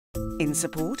In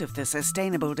support of the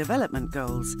Sustainable Development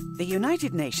Goals, the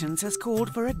United Nations has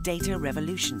called for a data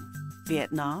revolution.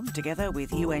 Vietnam, together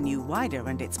with UNU Wider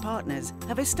and its partners,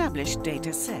 have established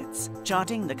data sets,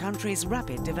 charting the country's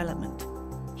rapid development.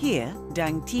 Here,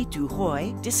 Dang Thi Tu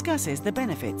Hoi discusses the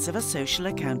benefits of a social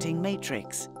accounting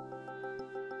matrix.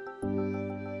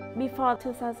 Before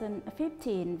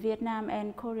 2015, Vietnam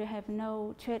and Korea have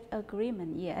no trade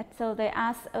agreement yet. So they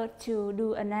asked us to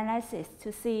do analysis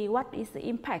to see what is the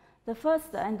impact. The first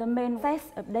and the main set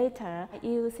of data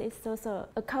used is social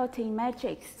accounting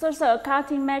matrix. Social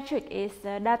accounting matrix is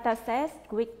a data set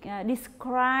which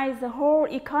describes the whole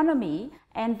economy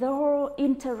and the whole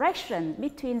interaction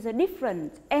between the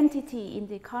different entities in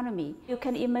the economy. You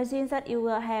can imagine that you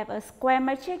will have a square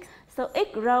matrix, so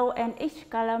each row and each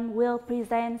column will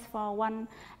present for one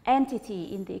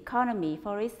entity in the economy.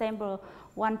 For example,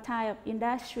 one type of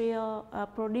industrial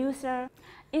producer.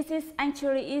 It is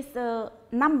actually a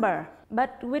number,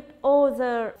 but with all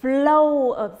the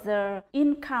flow of the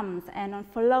incomes and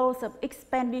flows of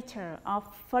expenditure, or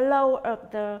flow of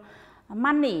the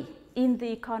money in the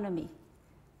economy.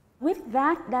 With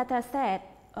that data set,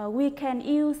 we can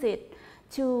use it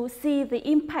to see the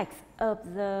impacts of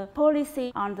the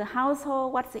policy on the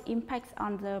household, what's the impacts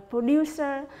on the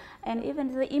producer, and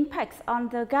even the impacts on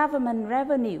the government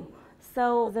revenue.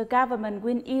 So the government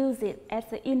will use it as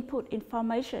the input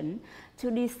information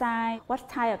to decide what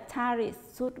type of tariffs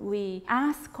should we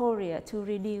ask Korea to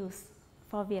reduce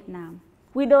for Vietnam.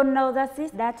 We don't know that this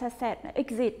data set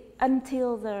exists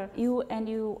until the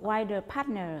UNU wider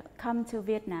partner come to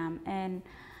Vietnam and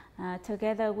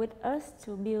together with us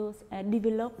to build and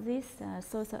develop this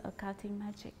social accounting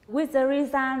matrix. With the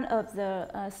result of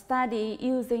the study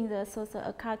using the social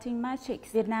accounting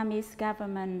matrix, Vietnamese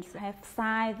government have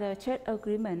signed the trade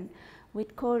agreement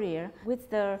with Korea with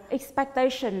the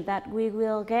expectation that we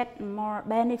will get more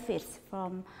benefits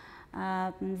from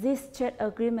this trade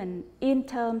agreement in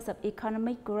terms of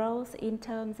economic growth, in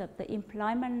terms of the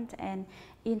employment, and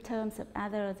in terms of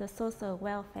the social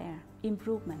welfare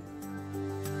improvement.